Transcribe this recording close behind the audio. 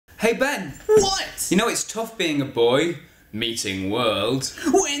Hey Ben! What? You know it's tough being a boy, meeting world.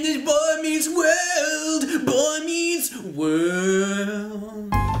 When this boy meets world, boy meets world.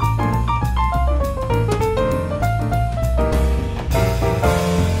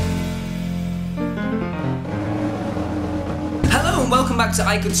 Hello and welcome back to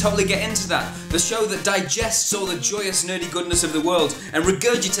I Could Totally Get Into That, the show that digests all the joyous nerdy goodness of the world and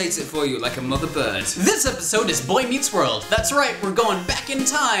regurgitates it for you like a mother bird. This episode is Boy Meets World. That's right, we're going back in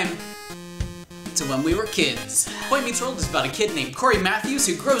time to when we were kids. Boy Meets World is about a kid named Corey Matthews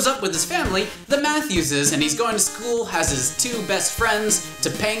who grows up with his family, the Matthewses, and he's going to school, has his two best friends,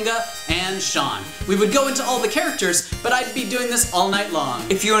 Topanga and Sean. We would go into all the characters, but I'd be doing this all night long.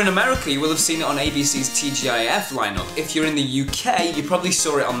 If you're in America, you will have seen it on ABC's TGIF lineup. If you're in the UK, you probably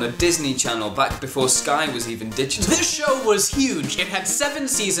saw it on the Disney Channel back before Sky was even digital. This show was huge. It had 7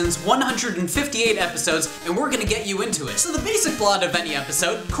 seasons, 158 episodes, and we're gonna get you into it. So the basic plot of any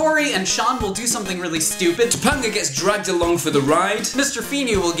episode, Corey and Sean will do something really stupid. Topanga gets dragged along for the ride. Mr.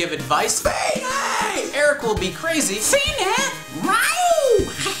 Feeney will give advice. Feeney! Eric will be crazy. Feeney! Wow!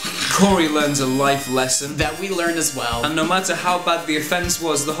 Corey learns a life lesson That we learn as well. and no matter how bad the offense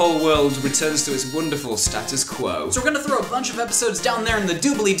was, the whole world returns to its wonderful status quo. So we're gonna throw a bunch of episodes down there in the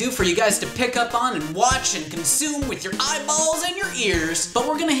doobly-doo for you guys to pick up on and watch and consume with your eyeballs and your ears. But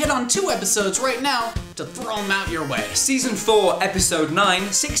we're gonna hit on 2 episodes right now to throw them out your way. Season 4, Episode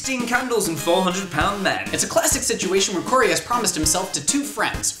 9, 16 Candles and 400-Pound Men. It's a classic situation where Corey has promised himself to 2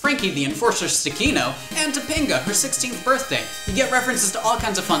 friends, Frankie the Enforcer Stikino, and Topanga, her 16th birthday. You get references to all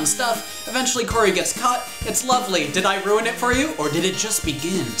kinds of fun stuff. Eventually Corey gets caught. It's lovely. Did I ruin it for you, or did it just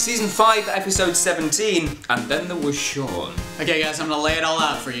begin? Season 5, Episode 17, and then there was Sean. Okay guys, I'm gonna lay it all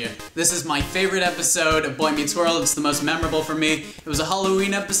out for you. This is my favorite episode of Boy Meets World. It's the most memorable for me. It was a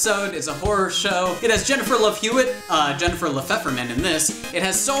Halloween episode, it's a horror show. It has Jennifer Love Hewitt, Jennifer LeFefferman in this. It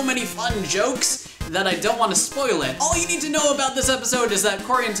has so many fun jokes that I don't want to spoil it. All you need to know about this episode is that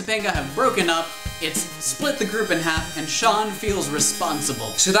Corey and Topanga have broken up, it's split the group in half, and Sean feels responsible.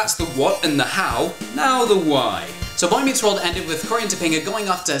 So that's the what and the how, now the why. So Boy Meets World ended with Corey and Topanga going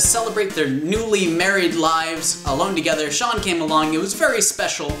off to celebrate their newly married lives alone together. Sean came along, it was very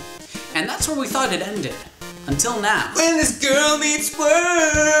special, and that's where we thought it ended. Until now. When this girl meets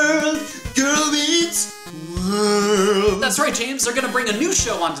world, girl meets world. That's right, James, they're gonna bring a new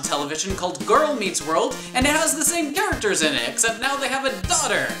show onto television called Girl Meets World, and it has the same characters in it, except now they have a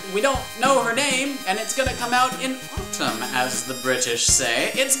daughter. We don't know her name, and it's gonna come out in autumn, as the British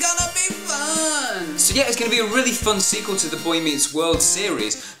say. It's gonna be fun! So yeah, it's going to be a really fun sequel to the Boy Meets World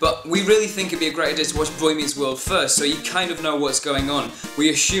series, but we really think it'd be a great idea to watch Boy Meets World first, so you kind of know what's going on. We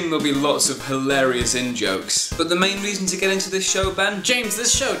assume there'll be lots of hilarious in-jokes. But the main reason to get into this show, Ben? James,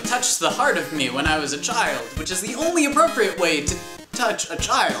 this show touched the heart of me when I was a child, which is the only appropriate way to touch a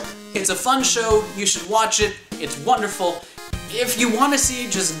child. It's a fun show, you should watch it, it's wonderful. If you want to see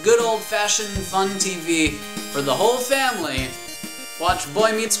just good old-fashioned fun TV for the whole family, watch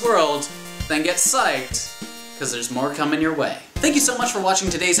Boy Meets World, then get psyched, because there's more coming your way. Thank you so much for watching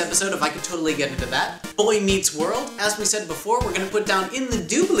today's episode of I Could Totally Get Into That. Boy Meets World. As we said before, we're gonna put down in the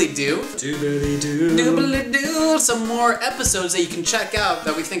doobly-doo. Doobly-doo. Doobly-doo. Some more episodes that you can check out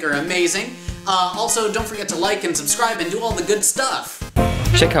that we think are amazing. Also, don't forget to like and subscribe and do all the good stuff.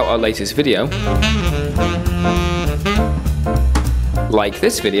 Check out our latest video. Like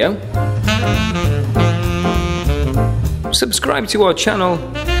this video. Subscribe to our channel.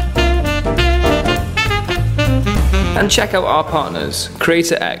 And check out our partners,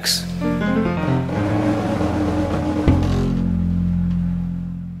 Creator X.